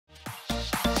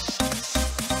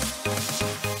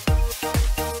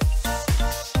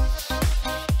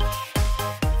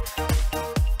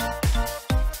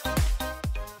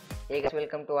guys,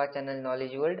 welcome to our channel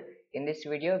Knowledge World. In this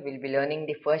video, we'll be learning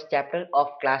the first chapter of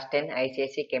class 10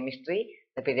 ICSE Chemistry,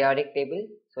 the periodic table.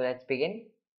 So let's begin.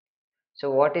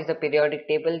 So what is the periodic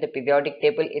table? The periodic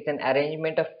table is an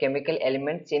arrangement of chemical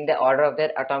elements in the order of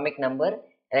their atomic number,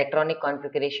 electronic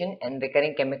configuration and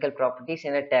recurring chemical properties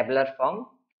in a tabular form.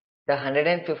 The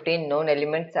 115 known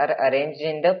elements are arranged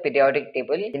in the periodic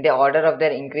table in the order of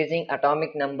their increasing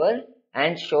atomic number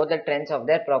and show the trends of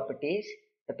their properties.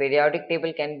 The periodic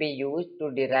table can be used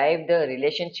to derive the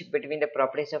relationship between the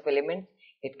properties of elements.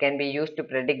 It can be used to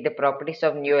predict the properties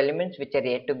of new elements which are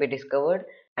yet to be discovered,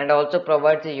 and also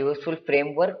provides a useful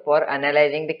framework for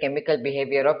analyzing the chemical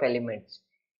behavior of elements.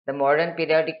 The modern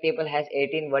periodic table has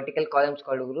 18 vertical columns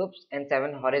called groups and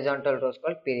 7 horizontal rows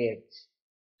called periods.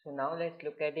 So now let's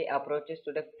look at the approaches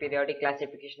to the periodic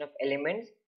classification of elements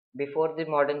before the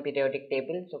modern periodic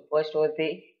table. So first was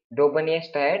the Daubonnier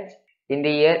triads. In the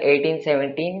year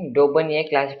 1817, Daubonnier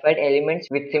classified elements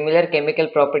with similar chemical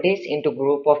properties into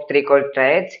group of 3 called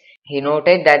triads. He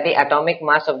noted that the atomic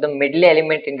mass of the middle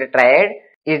element in the triad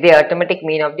is the arithmetic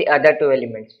mean of the other 2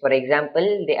 elements. For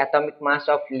example, the atomic mass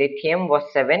of lithium was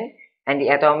 7 and the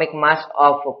atomic mass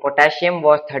of potassium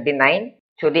was 39.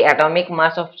 So the atomic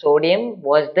mass of sodium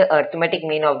was the arithmetic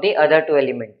mean of the other 2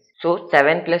 elements. So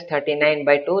 7 plus 39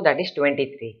 by 2, that is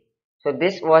 23. So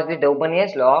this was the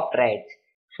Daubonnier's law of triads.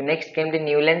 So next came the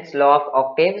Newland's law of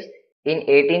octaves. In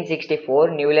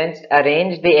 1864, Newland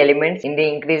arranged the elements in the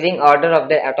increasing order of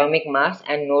their atomic mass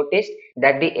and noticed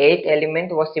that the 8th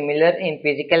element was similar in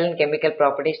physical and chemical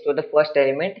properties to the first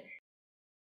element.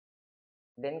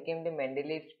 Then came the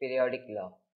Mendeleev's periodic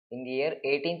law. In the year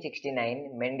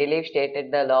 1869, Mendeleev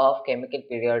stated the law of chemical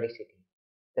periodicity.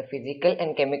 The physical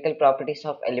and chemical properties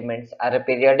of elements are a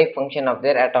periodic function of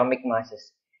their atomic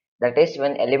masses. That is,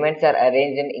 when elements are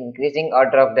arranged in increasing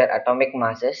order of their atomic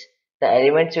masses, the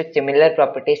elements with similar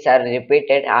properties are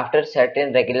repeated after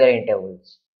certain regular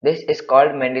intervals. This is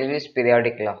called Mendeleev's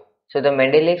periodic law. So the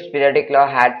Mendeleev's periodic law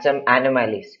had some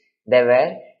anomalies. There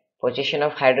were position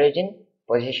of hydrogen,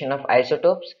 position of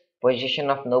isotopes, position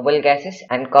of noble gases,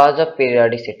 and cause of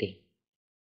periodicity.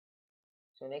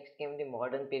 So next came the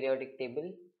modern periodic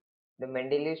table. The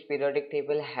Mendeleev's periodic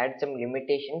table had some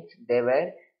limitations. They were: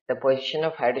 the position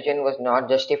of hydrogen was not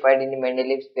justified in the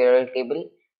Mendeleev's periodic table.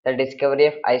 The discovery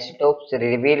of isotopes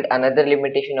revealed another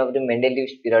limitation of the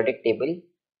Mendeleev's periodic table.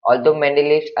 Although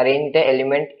Mendeleev arranged the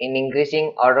element in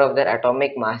increasing order of their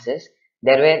atomic masses,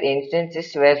 there were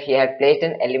instances where he had placed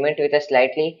an element with a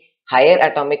slightly higher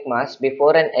atomic mass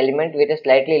before an element with a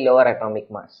slightly lower atomic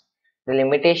mass. The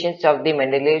limitations of the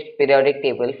Mendeleev's periodic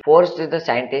table forced the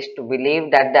scientists to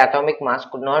believe that the atomic mass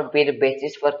could not be the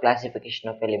basis for classification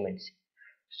of elements.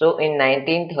 So in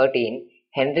 1913,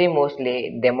 Henry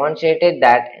Moseley demonstrated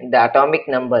that the atomic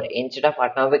number instead of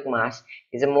atomic mass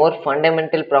is a more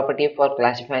fundamental property for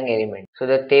classifying elements. So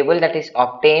the table that is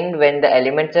obtained when the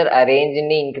elements are arranged in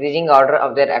the increasing order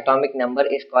of their atomic number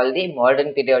is called the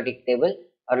modern periodic table,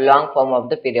 or long form of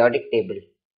the periodic table.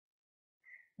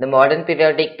 The modern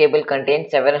periodic table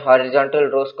contains 7 horizontal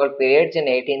rows called periods and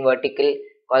 18 vertical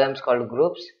columns called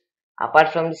groups.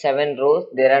 Apart from the 7 rows,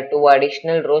 there are 2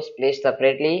 additional rows placed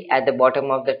separately at the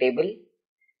bottom of the table.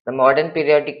 The modern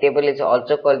periodic table is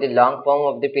also called the long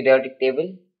form of the periodic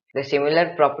table. The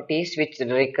similar properties which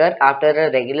recur after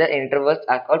a regular intervals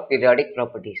are called periodic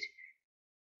properties.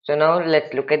 So now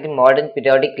let's look at the modern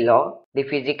periodic law. The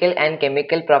physical and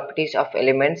chemical properties of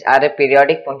elements are a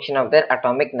periodic function of their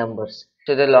atomic numbers.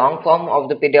 So the long form of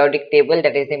the periodic table,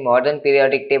 that is the modern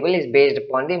periodic table, is based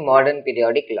upon the modern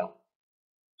periodic law.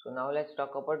 So now let's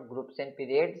talk about groups and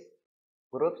periods.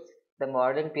 Groups. The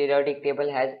modern periodic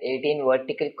table has 18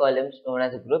 vertical columns known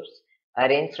as groups,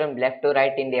 arranged from left to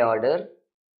right in the order.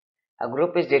 A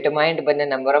group is determined by the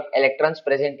number of electrons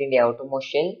present in the outermost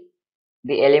shell.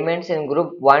 The elements in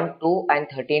group 1, 2 and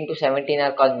 13 to 17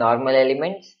 are called normal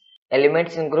elements.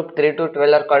 Elements in group 3 to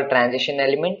 12 are called transition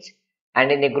elements.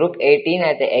 And in the group 18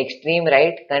 at the extreme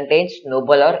right contains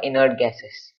noble or inert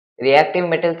gases. Reactive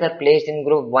metals are placed in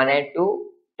group 1 and 2.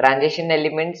 Transition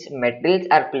elements, metals,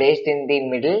 are placed in the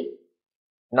middle.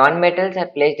 Non-metals are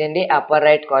placed in the upper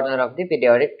right corner of the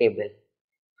periodic table.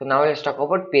 So now let's talk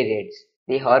about periods.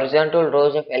 The horizontal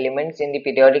rows of elements in the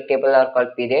periodic table are called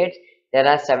periods. There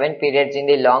are 7 periods in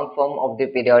the long form of the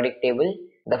periodic table.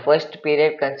 The first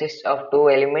period consists of 2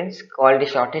 elements called the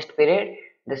shortest period.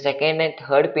 The second and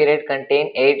third period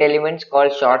contain 8 elements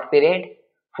called short period.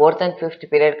 Fourth and fifth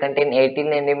period contain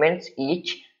 18 elements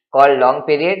each called long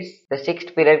periods. The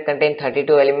sixth period contains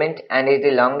 32 elements and is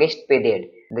the longest period.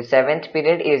 The seventh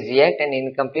period is yet an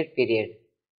incomplete period.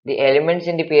 The elements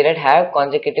in the period have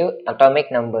consecutive atomic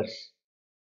numbers.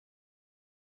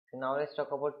 So now let's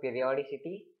talk about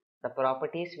periodicity. The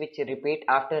properties which repeat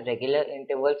after regular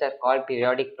intervals are called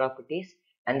periodic properties,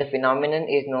 and the phenomenon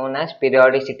is known as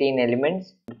periodicity in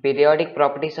elements. The periodic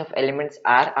properties of elements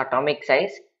are atomic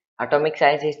size. Atomic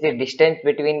size is the distance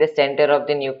between the center of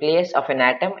the nucleus of an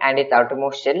atom and its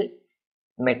outermost shell.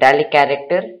 Metallic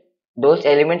character. Those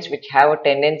elements which have a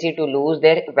tendency to lose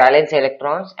their valence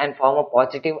electrons and form a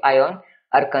positive ion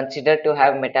are considered to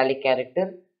have metallic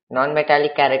character.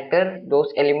 Non-metallic character.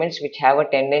 Those elements which have a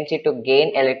tendency to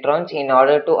gain electrons in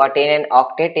order to attain an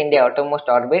octet in the outermost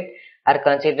orbit are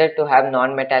considered to have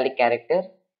non-metallic character.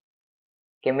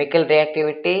 Chemical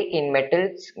reactivity in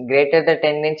metals, greater the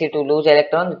tendency to lose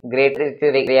electrons, greater is the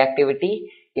reactivity.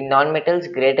 In non-metals,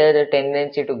 greater the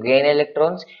tendency to gain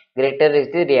electrons, greater is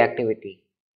the reactivity.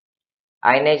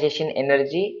 Ionization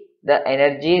energy, the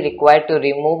energy required to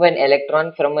remove an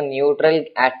electron from a neutral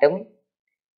atom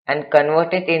and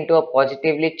convert it into a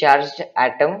positively charged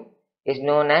atom is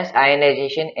known as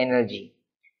ionization energy.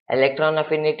 Electron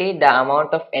affinity, the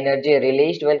amount of energy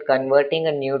released while converting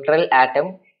a neutral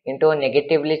atom into a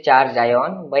negatively charged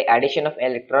ion by addition of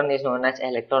electron is known as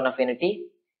electron affinity.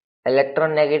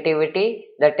 Electron negativity,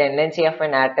 the tendency of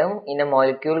an atom in a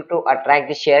molecule to attract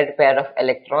the shared pair of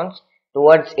electrons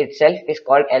towards itself is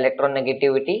called electron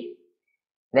negativity.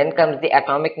 Then comes the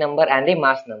atomic number and the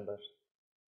mass number.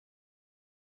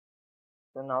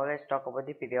 So now let's talk about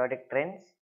the periodic trends.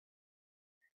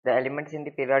 The elements in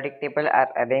the periodic table are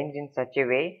arranged in such a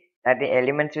way that the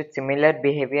elements with similar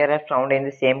behavior are found in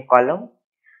the same column.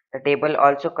 The table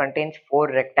also contains 4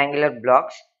 rectangular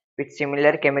blocks with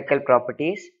similar chemical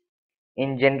properties.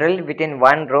 In general, within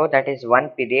one row, that is one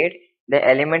period, the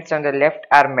elements on the left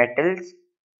are metals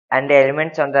and the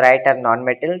elements on the right are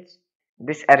non-metals.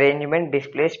 This arrangement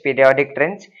displays periodic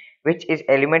trends, which is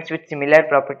elements with similar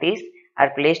properties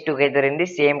are placed together in the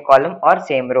same column or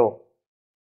same row.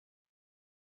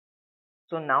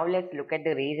 So now let's look at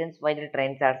the reasons why the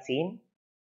trends are seen.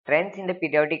 Trends in the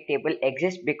periodic table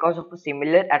exist because of a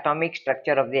similar atomic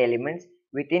structure of the elements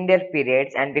within their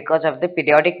periods and because of the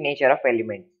periodic nature of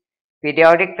elements.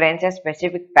 Periodic trends have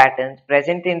specific patterns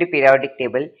present in the periodic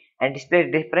table and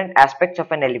display different aspects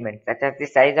of an element, such as the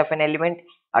size of an element,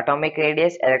 atomic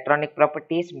radius, electronic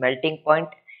properties, melting point,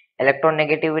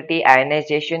 electronegativity,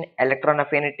 ionization, electron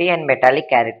affinity, and metallic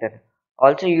character.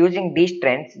 Also, using these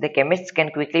trends, the chemists can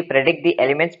quickly predict the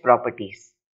element's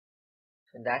properties.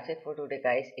 So that's it for today,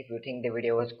 guys. If you think the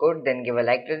video was good, then give a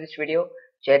like to this video,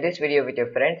 share this video with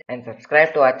your friends, and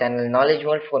subscribe to our channel Knowledge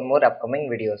World for more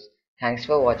upcoming videos. Thanks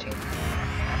for watching.